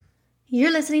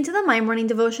You're listening to the My Morning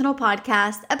Devotional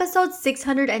Podcast, episode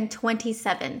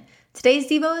 627. Today's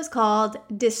Devo is called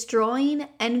Destroying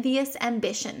Envious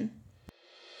Ambition.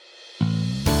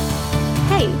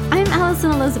 Hey, I'm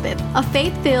Allison Elizabeth, a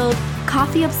faith-filled,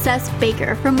 coffee-obsessed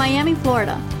baker from Miami,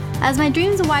 Florida. As my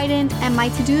dreams widened and my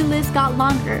to-do list got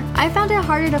longer, I found it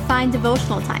harder to find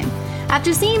devotional time.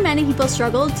 After seeing many people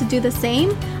struggle to do the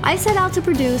same, I set out to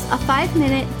produce a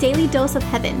 5-minute daily dose of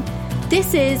heaven.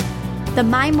 This is the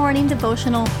My Morning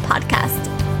Devotional Podcast.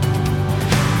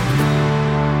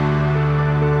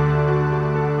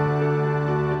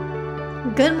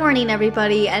 Good morning,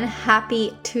 everybody, and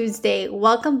happy Tuesday.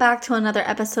 Welcome back to another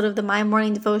episode of the My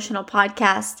Morning Devotional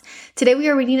Podcast. Today we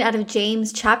are reading out of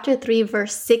James chapter 3,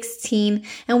 verse 16,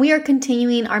 and we are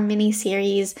continuing our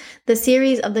mini-series, the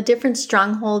series of the different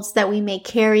strongholds that we may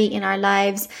carry in our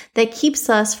lives that keeps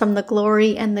us from the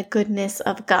glory and the goodness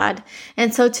of God.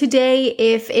 And so today,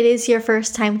 if it is your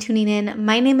first time tuning in,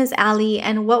 my name is Allie,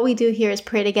 and what we do here is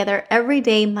pray together every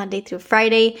day, Monday through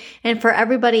Friday. And for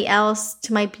everybody else,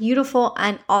 to my beautiful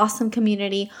and awesome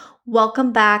community,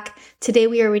 welcome back. Today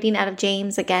we are reading out of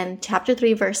James again, chapter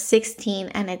 3, verse 16,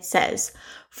 and it says,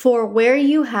 "For where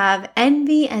you have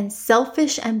envy and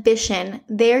selfish ambition,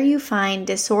 there you find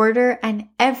disorder and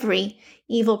every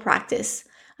evil practice."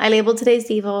 I labeled today's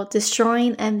Devo,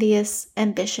 Destroying Envious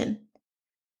Ambition.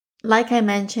 Like I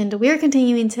mentioned, we are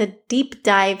continuing to deep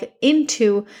dive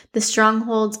into the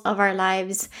strongholds of our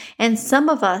lives, and some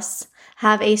of us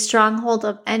have a stronghold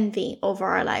of envy over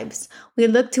our lives. We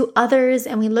look to others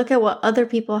and we look at what other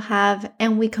people have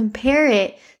and we compare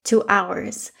it to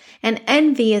ours. And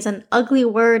envy is an ugly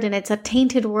word and it's a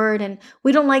tainted word, and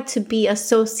we don't like to be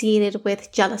associated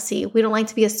with jealousy. We don't like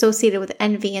to be associated with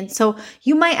envy. And so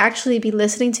you might actually be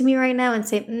listening to me right now and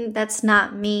say, that's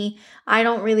not me. I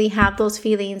don't really have those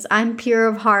feelings. I'm pure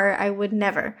of heart. I would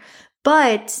never.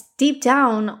 But deep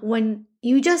down, when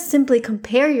you just simply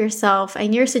compare yourself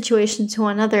and your situation to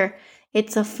another,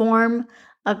 it's a form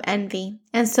of envy.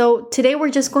 And so today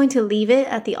we're just going to leave it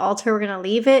at the altar. We're going to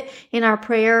leave it in our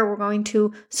prayer. We're going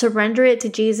to surrender it to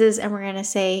Jesus, and we're going to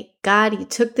say, God, you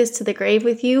took this to the grave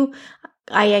with you.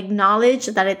 I acknowledge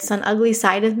that it's an ugly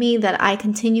side of me, that I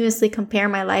continuously compare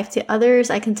my life to others.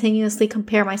 I continuously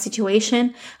compare my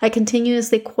situation. I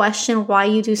continuously question why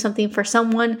you do something for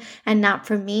someone and not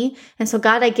for me. And so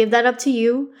God, I give that up to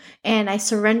you and I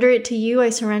surrender it to you.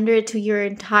 I surrender it to your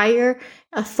entire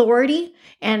authority,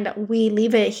 and we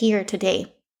leave it here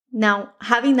today. Now,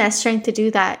 having that strength to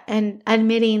do that and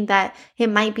admitting that it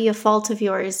might be a fault of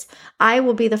yours, I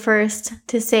will be the first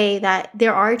to say that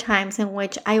there are times in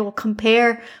which I will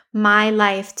compare my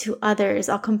life to others.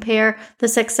 I'll compare the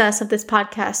success of this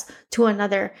podcast to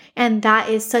another. And that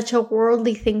is such a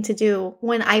worldly thing to do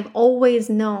when I've always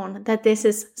known that this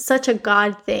is such a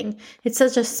God thing. It's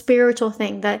such a spiritual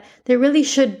thing that there really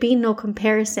should be no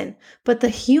comparison. But the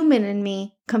human in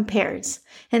me compares.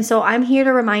 And so I'm here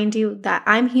to remind you that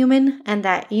I'm human and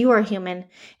that you are human.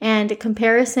 And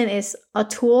comparison is a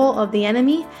tool of the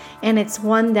enemy, and it's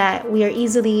one that we are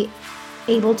easily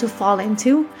able to fall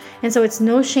into. And so it's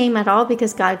no shame at all,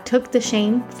 because God took the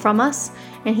shame from us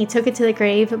and he took it to the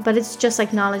grave. But it's just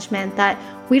acknowledgement that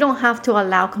we don't have to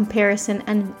allow comparison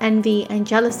and envy and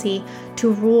jealousy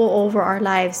to rule over our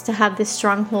lives, to have this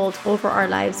stronghold over our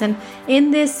lives. And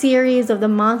in this series of the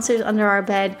monsters under our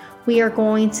bed, we are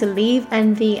going to leave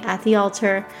envy at the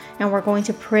altar and we're going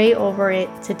to pray over it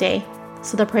today.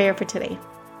 So the prayer for today.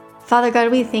 Father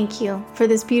God, we thank you for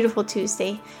this beautiful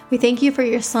Tuesday. We thank you for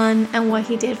your Son and what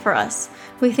he did for us.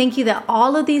 We thank you that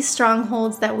all of these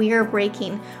strongholds that we are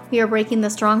breaking the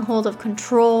stronghold of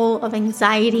control, of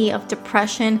anxiety, of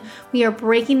depression. We are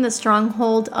breaking the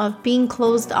stronghold of being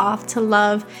closed off to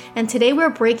love. And today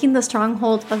we're breaking the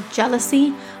stronghold of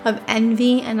jealousy, of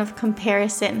envy, and of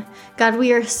comparison. God,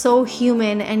 we are so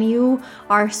human and you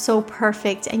are so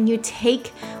perfect, and you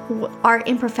take our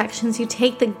imperfections, you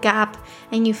take the gap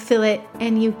and you fill it,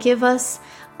 and you give us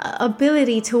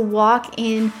ability to walk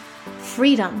in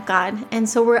freedom, God. And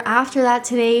so we're after that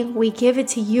today. We give it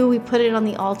to you. We put it on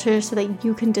the altar so that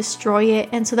you can destroy it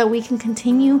and so that we can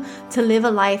continue to live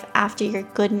a life after your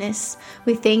goodness.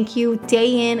 We thank you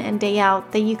day in and day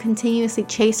out that you continuously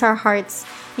chase our hearts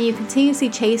and you continuously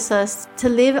chase us to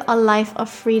live a life of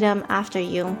freedom after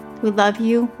you. We love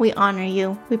you. We honor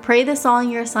you. We pray this all in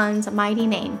your Son's mighty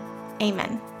name.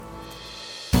 Amen.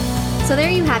 So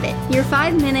there you have it, your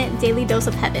 5-minute daily dose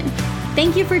of heaven.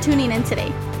 Thank you for tuning in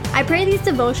today. I pray these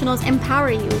devotionals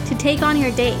empower you to take on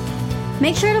your day.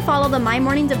 Make sure to follow the My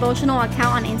Morning Devotional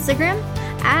account on Instagram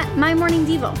at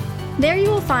MyMorningDevo. There you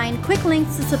will find quick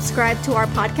links to subscribe to our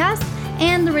podcast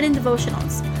and the written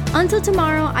devotionals. Until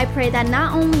tomorrow, I pray that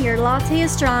not only your latte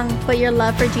is strong, but your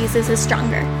love for Jesus is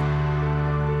stronger.